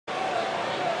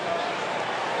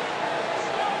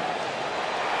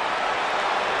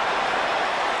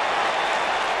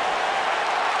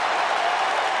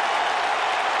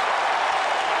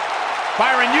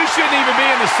Byron, you shouldn't even be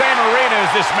in the same arena as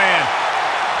this man.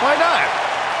 Why not?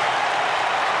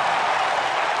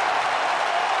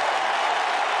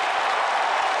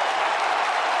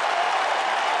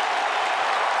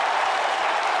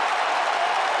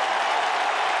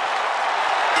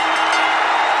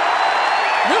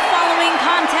 The following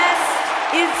contest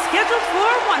is scheduled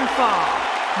for one fall.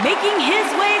 Making his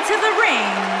way to the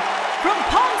ring from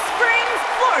Palm Springs,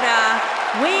 Florida,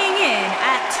 weighing in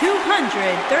at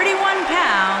 231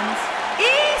 pounds,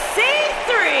 EC3.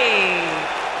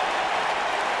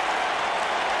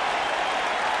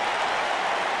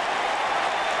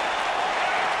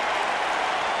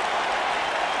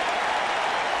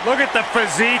 Look at the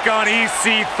physique on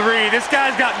EC3. This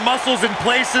guy's got muscles in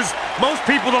places most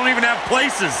people don't even have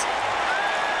places.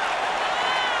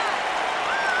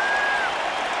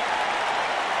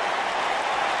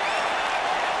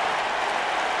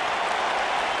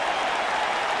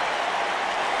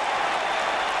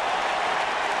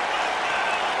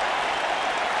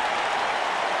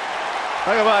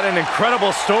 Talk about an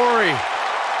incredible story.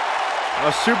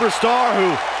 A superstar who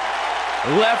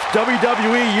left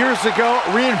WWE years ago,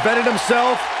 reinvented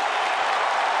himself,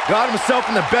 got himself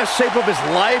in the best shape of his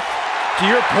life, to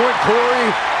your point, Corey,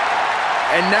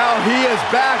 and now he is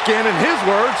back in his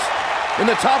words, in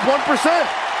the top 1%.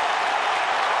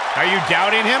 Are you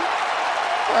doubting him?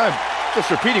 I'm just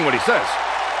repeating what he says.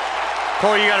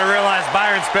 Corey, you got to realize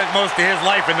Byron spent most of his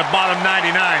life in the bottom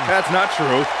 99. That's not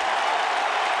true.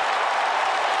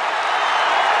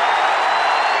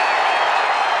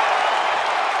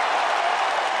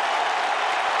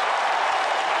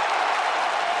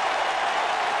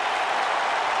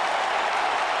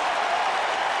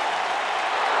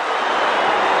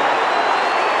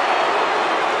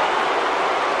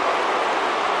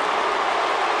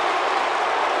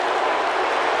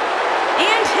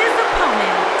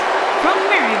 From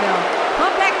Maryville,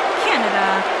 Quebec,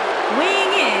 Canada,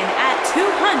 weighing in at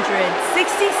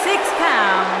 266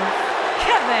 pounds,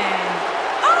 Kevin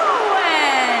Owens.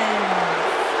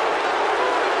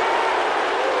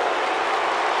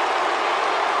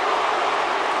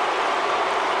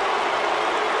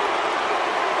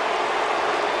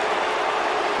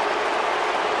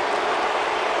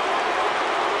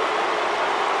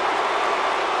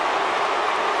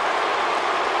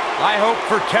 I hope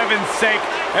for Kevin's sake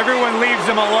everyone leaves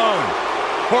him alone.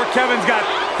 Poor Kevin's got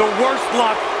the worst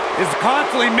luck, is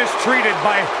constantly mistreated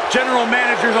by general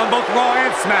managers on both Raw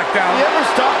and SmackDown. You ever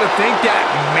stop to think that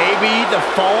maybe the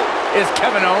fault is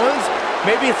Kevin Owens?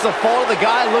 Maybe it's the fault of the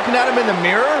guy looking at him in the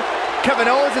mirror? Kevin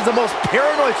Owens is the most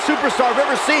paranoid superstar I've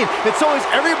ever seen. It's always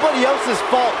everybody else's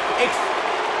fault.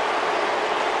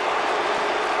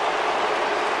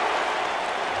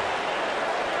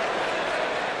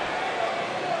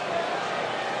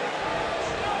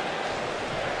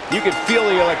 You can feel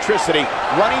the electricity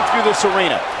running through this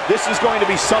arena. This is going to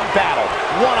be some battle.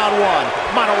 One-on-one,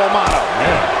 mano-a-mano.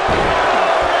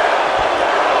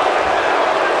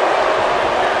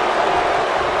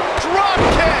 Drop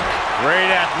kick!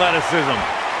 Great athleticism.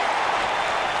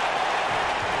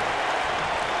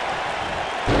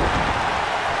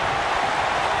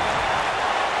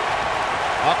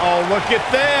 Uh-oh, look at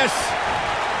this!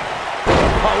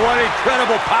 Oh, what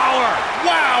incredible power!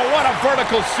 Wow, what a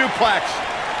vertical suplex!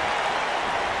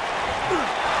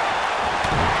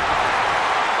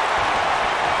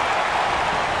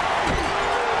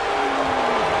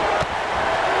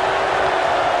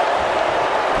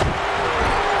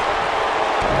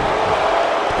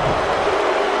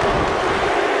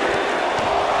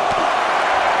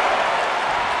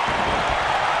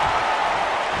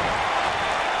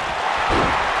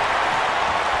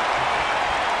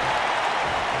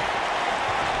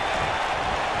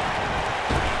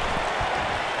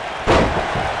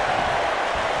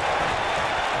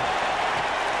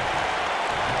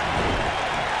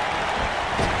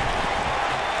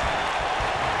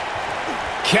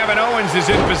 Kevin Owens is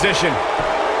in position.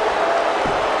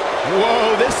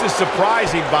 Whoa, this is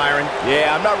surprising, Byron.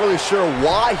 Yeah, I'm not really sure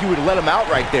why he would let him out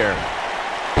right there.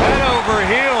 Head over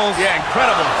heels. Yeah,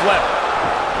 incredible flip.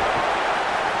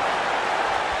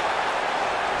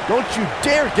 Don't you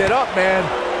dare get up, man.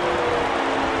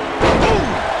 Boom!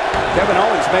 Kevin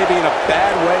Owens may be in a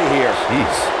bad way here.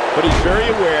 Jeez. But he's very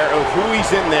aware of who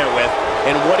he's in there with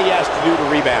and what he has to do to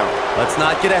rebound. Let's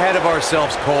not get ahead of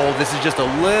ourselves, Cole. This is just a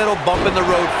little bump in the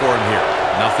road for him here.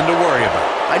 Nothing to worry about.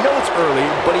 I know it's early,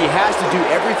 but he has to do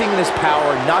everything in his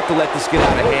power not to let this get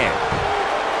out of hand.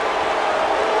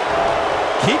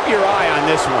 Keep your eye on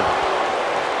this one.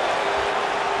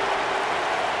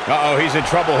 Uh-oh, he's in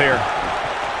trouble here.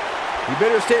 He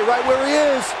better stay right where he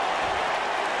is.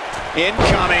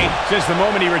 Incoming. Since the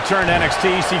moment he returned to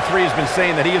NXT, EC3 has been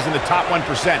saying that he is in the top 1%.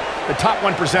 The top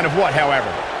 1% of what,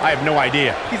 however? I have no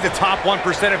idea. He's the top 1%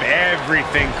 of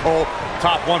everything, Cole.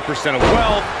 Top 1% of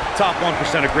wealth, top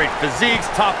 1% of great physiques,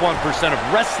 top 1% of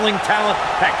wrestling talent.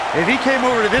 Heck, if he came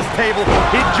over to this table,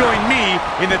 he'd join me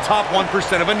in the top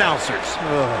 1% of announcers.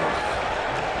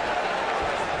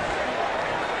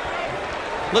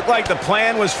 Looked like the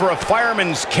plan was for a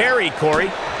fireman's carry, Corey.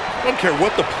 I don't care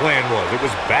what the plan was. It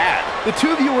was bad. The two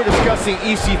of you were discussing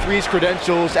EC3's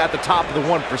credentials at the top of the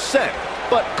 1%.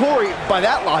 But, Corey, by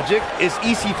that logic, is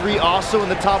EC3 also in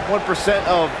the top 1%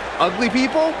 of ugly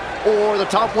people? Or the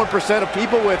top 1% of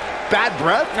people with bad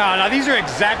breath? No, these are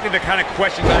exactly the kind of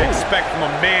questions I expect from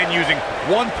a man using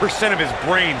 1% of his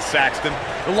brain, Saxton.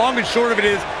 The long and short of it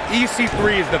is,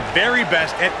 EC3 is the very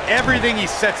best at everything he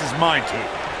sets his mind to.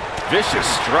 Vicious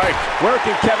strike. Where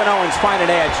can Kevin Owens find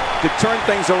an edge to turn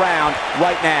things around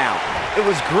right now? It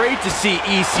was great to see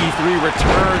EC3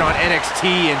 return on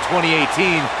NXT in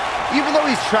 2018. Even though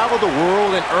he's traveled the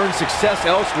world and earned success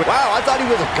elsewhere. Wow, I thought he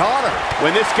was a goner.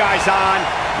 When this guy's on,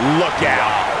 look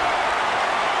out.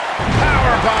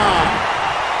 Powerbomb.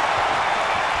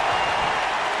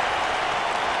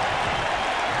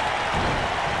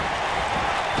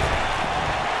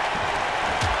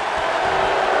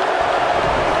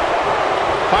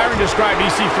 Byron described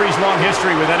EC3's long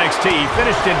history with NXT. He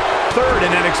finished in third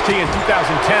in NXT in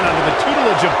 2010 under the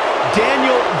tutelage of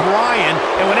Daniel Bryan.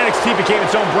 And when NXT became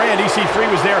its own brand, EC3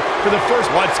 was there for the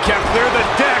first. Let's clear the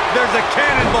deck. There's a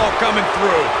cannonball coming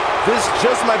through. This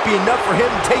just might be enough for him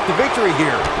to take the victory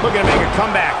here. Looking to make a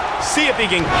comeback. See if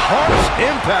he can. Harsh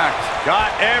impact.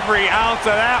 Got every ounce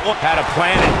of that one. Had a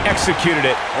plan and executed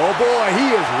it. Oh boy,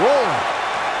 he is rolling.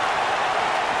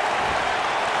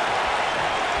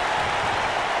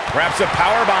 Perhaps a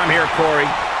powerbomb here, Corey.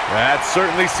 That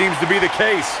certainly seems to be the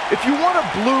case. If you want a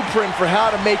blueprint for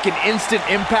how to make an instant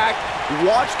impact,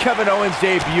 watch Kevin Owens'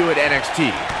 debut at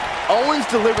NXT. Owens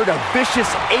delivered a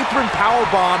vicious apron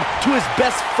powerbomb to his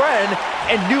best friend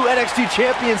and new NXT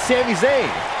champion Sami Zayn.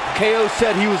 KO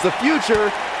said he was the future,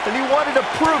 and he wanted to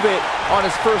prove it on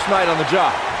his first night on the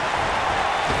job.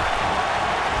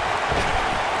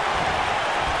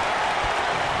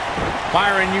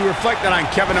 Byron, you reflected on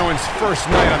Kevin Owens' first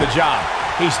night on the job.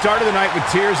 He started the night with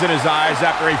tears in his eyes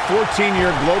after a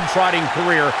 14-year globe-trotting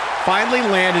career finally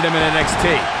landed him in NXT.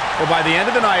 But by the end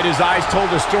of the night, his eyes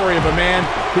told the story of a man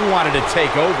who wanted to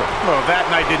take over. Well, if that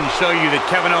night didn't show you that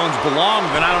Kevin Owens belonged,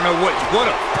 then I don't know what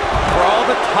would have. For all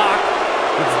the talk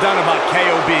that's done about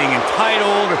KO being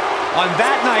entitled, on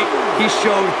that night, he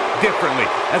showed differently,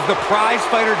 as the prize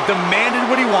fighter demanded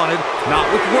what he wanted, not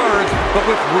with words, but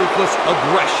with ruthless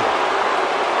aggression.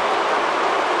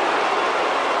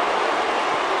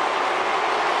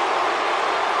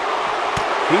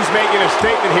 He's making a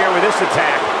statement here with this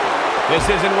attack. This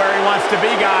isn't where he wants to be,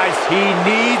 guys. He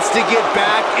needs to get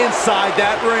back inside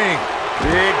that ring.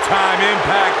 Big time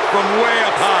impact from way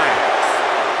up high.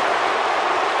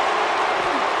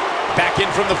 Back in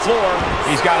from the floor.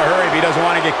 He's got to hurry if he doesn't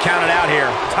want to get counted out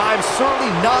here. Time's certainly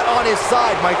not on his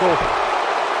side, Michael.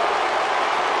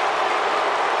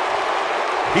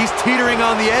 He's teetering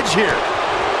on the edge here.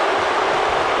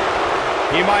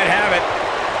 He might have it.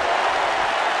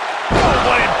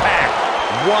 What impact!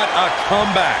 What a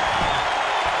comeback!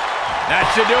 That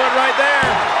should do it right there.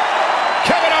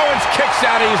 Kevin Owens kicks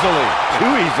out easily.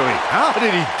 Too easily. How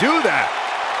did he do that?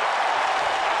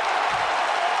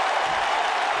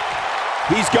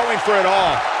 He's going for it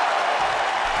all.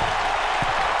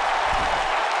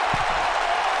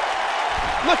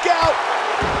 Look out!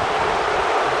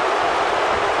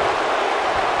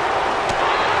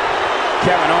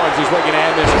 Kevin Owens is looking to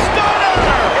end this. Stunner!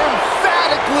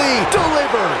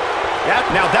 Delivered.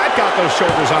 Now that got those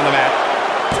shoulders on the mat.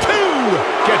 2!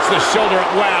 Gets the shoulder up.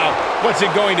 Wow. What's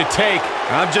it going to take?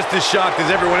 I'm just as shocked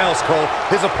as everyone else, Cole.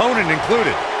 His opponent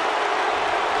included.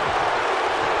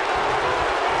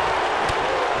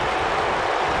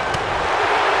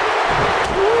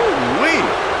 Ooh-wee.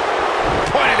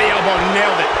 Point of the elbow.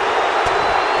 Nailed it.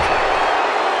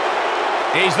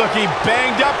 He's looking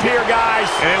banged up here, guys.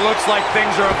 And it looks like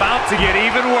things are about to get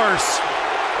even worse.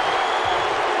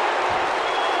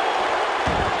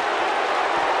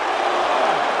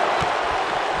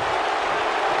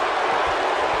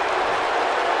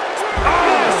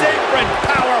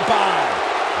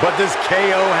 But does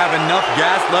KO have enough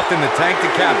gas left in the tank to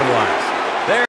capitalize?